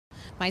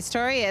My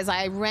story is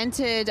I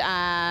rented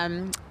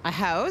a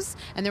house,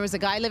 and there was a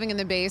guy living in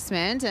the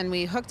basement, and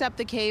we hooked up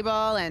the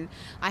cable, and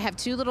I have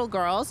two little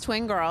girls,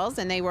 twin girls,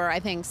 and they were, I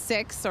think,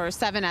 6 or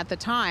 7 at the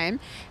time.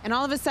 And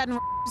all of a sudden,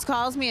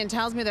 calls me and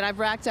tells me that I've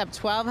racked up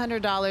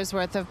 $1,200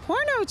 worth of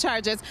porno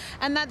charges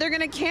and that they're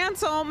going to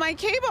cancel my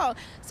cable.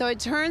 So it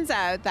turns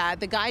out that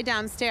the guy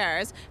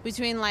downstairs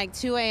between like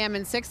 2 a.m.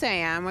 and 6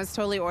 a.m. was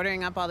totally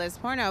ordering up all this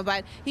porno,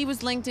 but he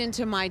was linked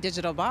into my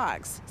digital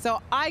box.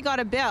 So I got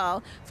a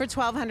bill for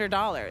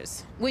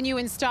 $1,200. When you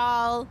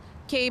install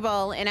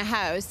cable in a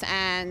house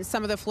and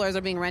some of the floors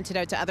are being rented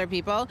out to other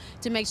people,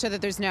 to make sure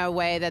that there's no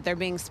way that they're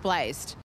being spliced.